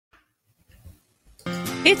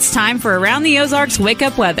It's time for Around the Ozarks Wake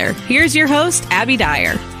Up Weather. Here's your host, Abby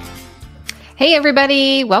Dyer. Hey,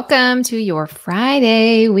 everybody. Welcome to your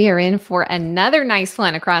Friday. We are in for another nice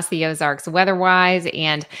one across the Ozarks weather-wise,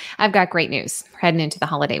 and I've got great news. We're heading into the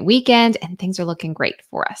holiday weekend, and things are looking great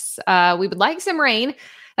for us. We would like some rain.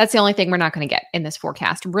 That's the only thing we're not going to get in this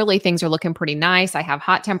forecast. Really, things are looking pretty nice. I have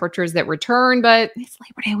hot temperatures that return, but it's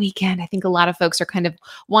Labor Day weekend. I think a lot of folks are kind of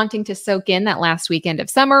wanting to soak in that last weekend of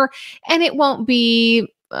summer, and it won't be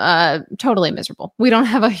totally miserable. We don't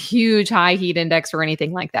have a huge high heat index or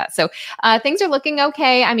anything like that. So things are looking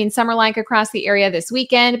okay. I mean, summer-like across the area this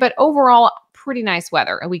weekend, but overall, pretty nice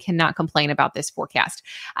weather. And we cannot complain about this forecast.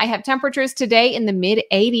 I have temperatures today in the mid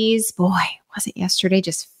 80s. Boy, wasn't yesterday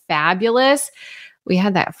just fabulous? We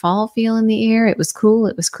had that fall feel in the air. It was cool.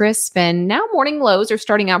 It was crisp. And now morning lows are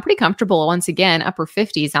starting out pretty comfortable once again, upper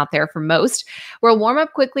 50s out there for most. We'll warm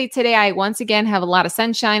up quickly today. I once again have a lot of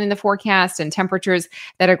sunshine in the forecast and temperatures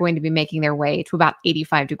that are going to be making their way to about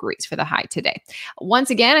 85 degrees for the high today.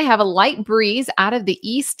 Once again, I have a light breeze out of the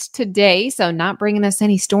east today, so not bringing us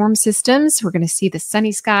any storm systems. We're going to see the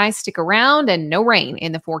sunny skies stick around and no rain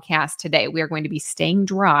in the forecast today. We are going to be staying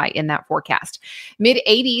dry in that forecast. Mid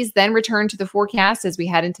 80s then return to the forecast as we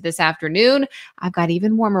head into this afternoon. I've got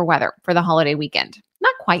even warmer weather for the holiday weekend.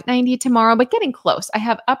 Not quite 90 tomorrow, but getting close. I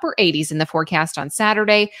have upper 80s in the forecast on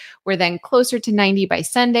Saturday. We're then closer to 90 by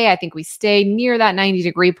Sunday. I think we stay near that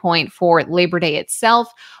 90-degree point for Labor Day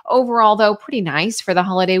itself. Overall, though, pretty nice for the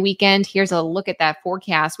holiday weekend. Here's a look at that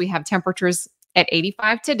forecast. We have temperatures at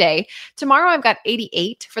 85 today. Tomorrow, I've got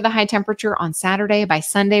 88 for the high temperature on Saturday. By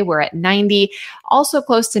Sunday, we're at 90, also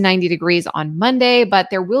close to 90 degrees on Monday, but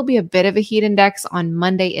there will be a bit of a heat index on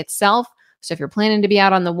Monday itself. So if you're planning to be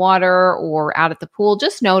out on the water or out at the pool,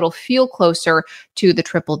 just know it'll feel closer to the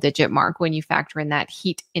triple-digit mark when you factor in that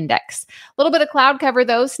heat index. A little bit of cloud cover,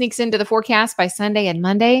 though, sneaks into the forecast by Sunday and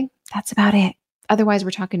Monday. That's about it. Otherwise,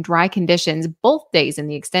 we're talking dry conditions both days in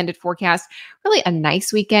the extended forecast. Really a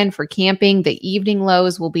nice weekend for camping. The evening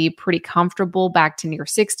lows will be pretty comfortable, back to near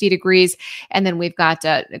 60 degrees. And then we've got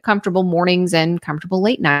comfortable mornings and comfortable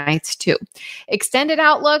late nights too. Extended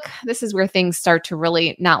outlook, this is where things start to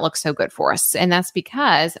really not look so good for us. And that's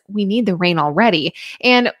because we need the rain already.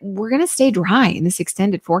 And we're going to stay dry in this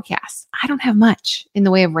extended forecast. I don't have much in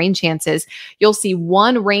the way of rain chances. You'll see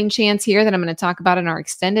one rain chance here that I'm going to talk about in our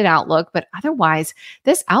extended outlook, but otherwise,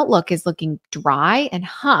 this outlook is looking dry and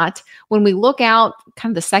hot. When we look out kind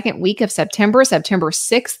of the second week of September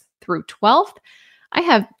 6th through 12th, I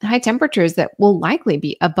have high temperatures that will likely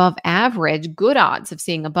be above average, good odds of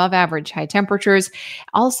seeing above average high temperatures.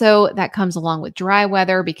 Also, that comes along with dry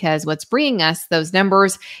weather because what's bringing us those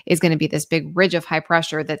numbers is going to be this big ridge of high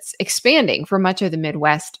pressure that's expanding for much of the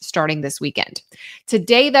Midwest starting this weekend.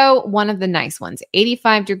 Today, though, one of the nice ones,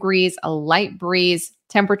 85 degrees, a light breeze.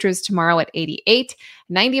 Temperatures tomorrow at 88,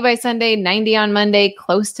 90 by Sunday, 90 on Monday,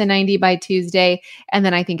 close to 90 by Tuesday. And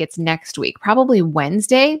then I think it's next week, probably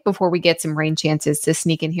Wednesday, before we get some rain chances to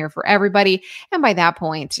sneak in here for everybody. And by that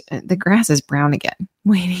point, the grass is brown again.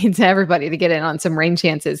 We need everybody to get in on some rain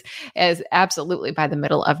chances as absolutely by the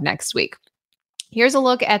middle of next week. Here's a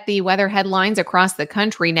look at the weather headlines across the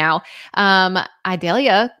country now.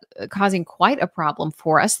 Idalia causing quite a problem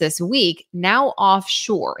for us this week, now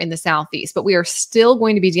offshore in the southeast, but we are still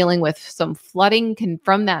going to be dealing with some flooding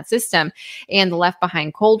from that system and the left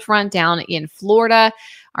behind cold front down in Florida.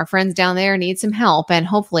 Our friends down there need some help, and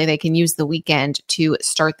hopefully they can use the weekend to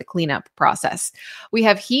start the cleanup process. We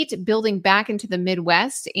have heat building back into the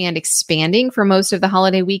Midwest and expanding for most of the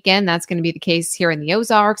holiday weekend. That's going to be the case here in the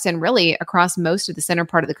Ozarks and really across most of the center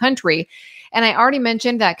part of the country. And I already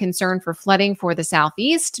mentioned that concern for flooding for the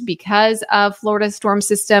southeast because of Florida's storm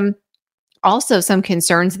system. Also, some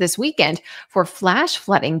concerns this weekend for flash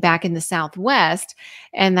flooding back in the southwest.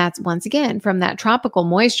 And that's once again from that tropical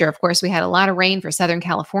moisture. Of course, we had a lot of rain for Southern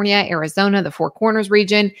California, Arizona, the Four Corners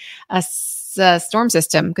region. A storm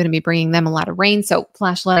system going to be bringing them a lot of rain. So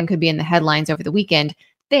flash flooding could be in the headlines over the weekend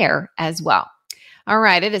there as well. All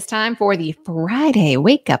right, it is time for the Friday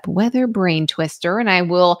Wake Up Weather Brain Twister. And I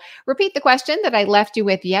will repeat the question that I left you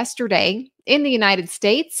with yesterday. In the United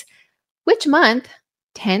States, which month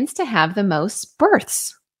tends to have the most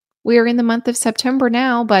births? We are in the month of September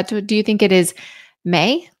now, but do you think it is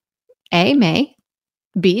May, A, May,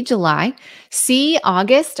 B, July, C,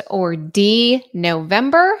 August, or D,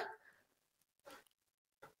 November?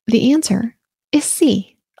 The answer is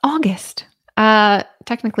C, August.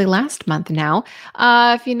 Technically last month now.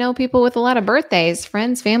 If you know people with a lot of birthdays,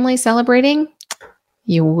 friends, family celebrating,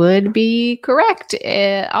 you would be correct.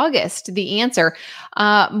 August, the answer.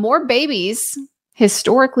 More babies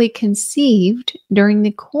historically conceived during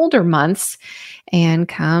the colder months. And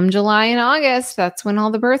come July and August, that's when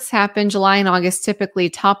all the births happen. July and August typically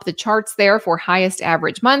top the charts there for highest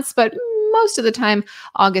average months, but most of the time,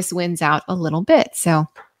 August wins out a little bit. So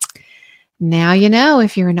now you know,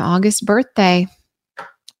 if you're an August birthday,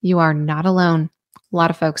 you are not alone. A lot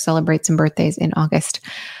of folks celebrate some birthdays in August.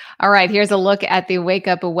 All right, here's a look at the Wake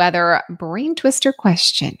Up Weather Brain Twister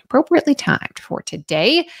question, appropriately timed for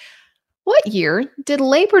today. What year did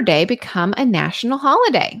Labor Day become a national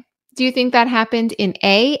holiday? Do you think that happened in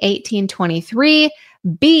A, 1823,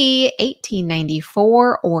 B,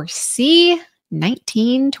 1894, or C,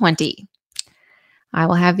 1920? I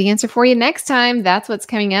will have the answer for you next time. That's what's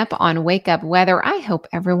coming up on Wake Up Weather. I hope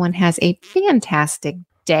everyone has a fantastic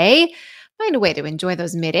day. Find a way to enjoy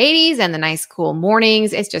those mid-80s and the nice cool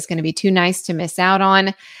mornings. It's just going to be too nice to miss out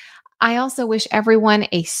on. I also wish everyone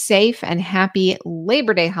a safe and happy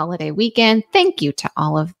Labor Day holiday weekend. Thank you to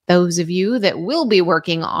all of those of you that will be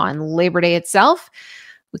working on Labor Day itself.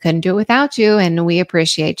 We couldn't do it without you, and we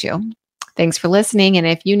appreciate you. Thanks for listening. And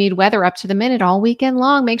if you need weather up to the minute all weekend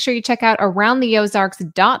long, make sure you check out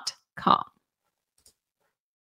aroundtheozarks.com.